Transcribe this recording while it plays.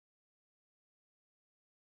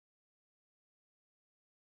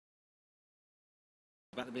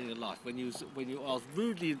about the meaning of life when I was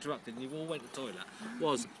rudely interrupted and you all went to the toilet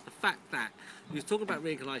was the fact that you was talking about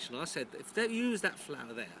reincarnation. I said if they use that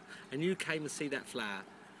flower there and you came and see that flower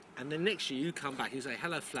and then next year you come back and you say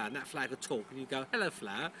hello flower and that flower could talk and you go hello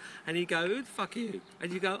flower and you go who the fuck are you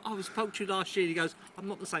and you go oh, I spoke to you last year and he goes I'm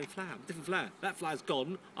not the same flower, I'm a different flower, that flower's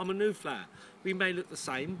gone, I'm a new flower, we may look the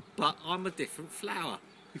same but I'm a different flower.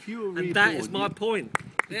 If you were reborn, and that is my point.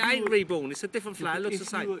 It ain't reborn, it's a different flower, it looks the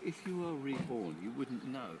same. If you were reborn, you wouldn't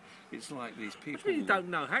know. It's like these people... What do you mean you don't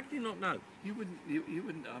know? How can you not know? You wouldn't,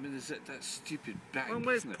 I mean, there's that stupid bank,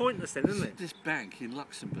 well, it's pointless then, isn't it? This bank in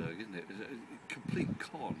Luxembourg, isn't it? It's a complete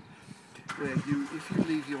con, where if you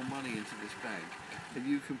leave your money into this bank, and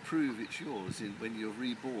you can prove it's yours when you're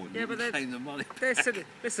reborn, you can claim the money back. They're silly.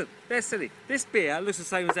 Listen, they're silly. This beer looks the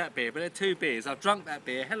same as that beer, but they're two beers. I've drunk that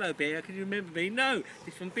beer. Hello, beer. Can you remember me? No,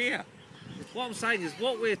 different beer. What I'm saying is,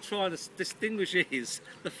 what we're trying to distinguish is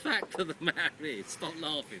the fact of the matter is, stop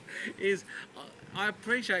laughing, is I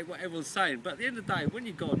appreciate what everyone's saying, but at the end of the day, when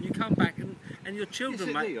you're gone, you come back and your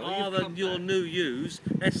children, mate, are than your new yous,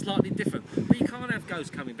 they're slightly different. But you can't have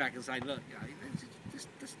ghosts coming back and saying, look, you know,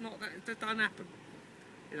 that's not that, that doesn't happen.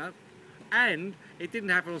 You know, and it didn't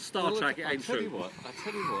happen on Star Trek. It ain't true. I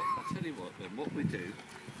tell you what. Then what we do,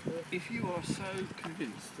 if you are so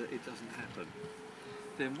convinced that it doesn't happen,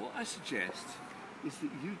 then what I suggest is that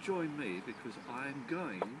you join me because I am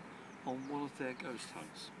going on one of their ghost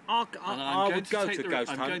hunts. I would go to ghost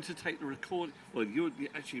hunt. I'm going to take the recording. Well,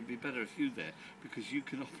 actually it'd be better if you there because you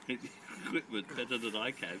can operate the equipment better than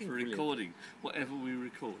I can for recording whatever we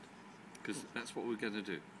record. Because that's what we're going to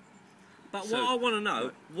do. But what I want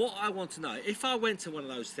to know, if I went to one of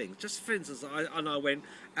those things, just for instance, I went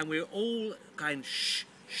and we were all going shh,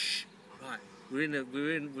 shh, right? We're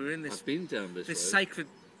in this. I've been down this road. Sacred.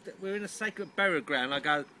 We're in a sacred burial ground. I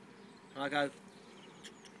go,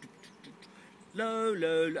 low,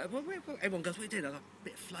 low, low. Everyone goes, what are you doing? I go, a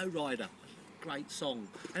bit of Flow Rider, great song.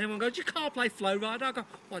 And everyone goes, you can't play Flow Rider. I go,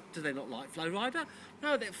 what? Do they not like Flow Rider?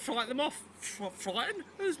 No, they frighten them off. Frightened?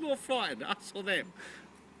 Who's more frightened, us or them?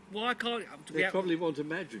 Why can't... They probably want a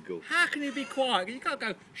madrigal. How can you be quiet? You can't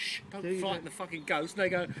go, shh, don't frighten the fucking ghost. And they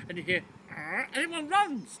go, and you hear, and everyone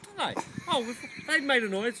runs, don't they? Oh, they've made a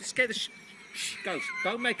noise, scare the ghost.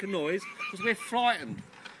 Don't make a noise, because we're frightened.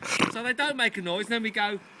 So they don't make a noise, and then we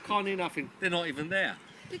go, can't hear nothing. They're not even there.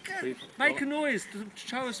 Make a noise to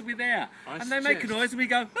show us we're there. And they make a noise, and we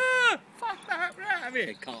go, ah, fuck that, we're out of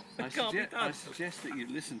here. I suggest that you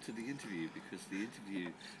listen to the interview, because the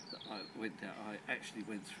interview that I went down, I actually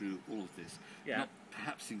went through all of this. Yeah. Not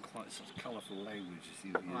perhaps in quite such colourful language as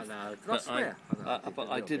you've used. I know. But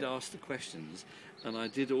I did ask the questions, and I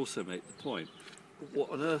did also make the point. What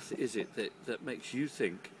on earth is it that makes you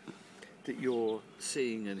think that you're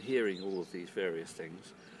seeing and hearing all of these various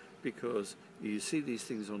things? Because you see these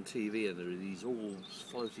things on TV and there are these orbs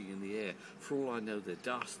floating in the air. For all I know, they're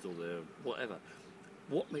dust or they're whatever.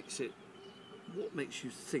 What makes you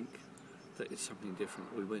think that it's something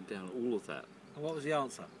different? We went down all of that. And what was the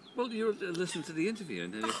answer? Well, you listen to the interview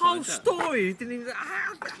and then the whole story. You didn't even.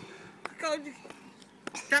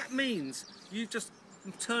 That means you just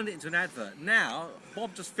turned it into an advert. Now,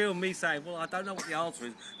 Bob just filmed me saying, well, I don't know what the answer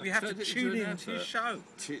is. We have to tune in to your show.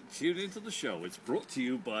 Tune into the show. It's brought to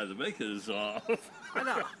you by the makers of... I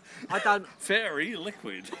know. I don't... Fairy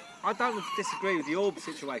Liquid. I don't disagree with the orb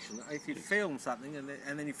situation. If you film something and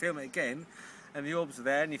then you film it again, and the orbs are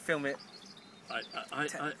there and you film it... I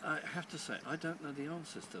have to say, I don't know the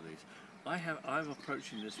answers to these. I'm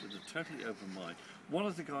approaching this with a totally open mind. One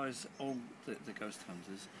of the guys on the Ghost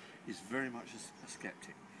Hunters is very much a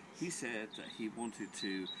skeptic. He said that he wanted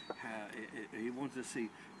to see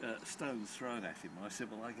stones thrown at him. I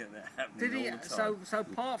said, well, I get that happening all the time. So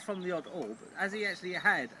apart from the odd orb, has he actually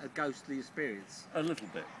had a ghostly experience? A little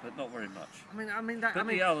bit, but not very much.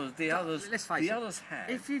 The others have.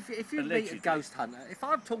 If you meet a ghost hunter, if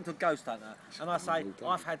I'm talking to a ghost hunter and I say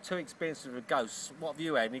I've had 2 experiences with ghosts, what have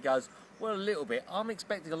you had? And he goes, well, a little bit. I'm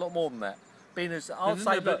expecting a lot more than that. I'll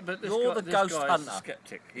say, look, you're the ghost hunter.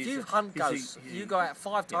 You hunt ghosts. You go out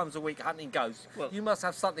 5 times a week hunting ghosts. Well, you must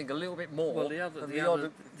have something a little bit more. Well, the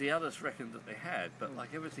others reckoned that they had, but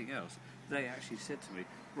like everything else, they actually said to me,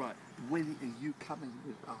 right, when are you coming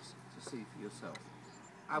with us to see for yourself?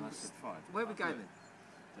 And I said, fine. Where are we going then?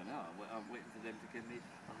 I don't know. I'm waiting for them to give me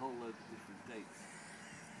a whole load of different dates.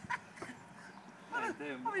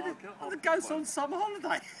 The ghosts on summer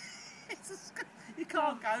holiday. You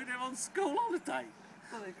can't go, they're on school holiday.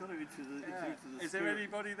 Well, they've got to into the Is there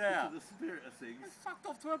anybody there? Into the spirit of things. They fucked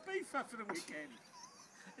off to a beef for the weekend.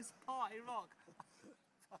 It's party rock.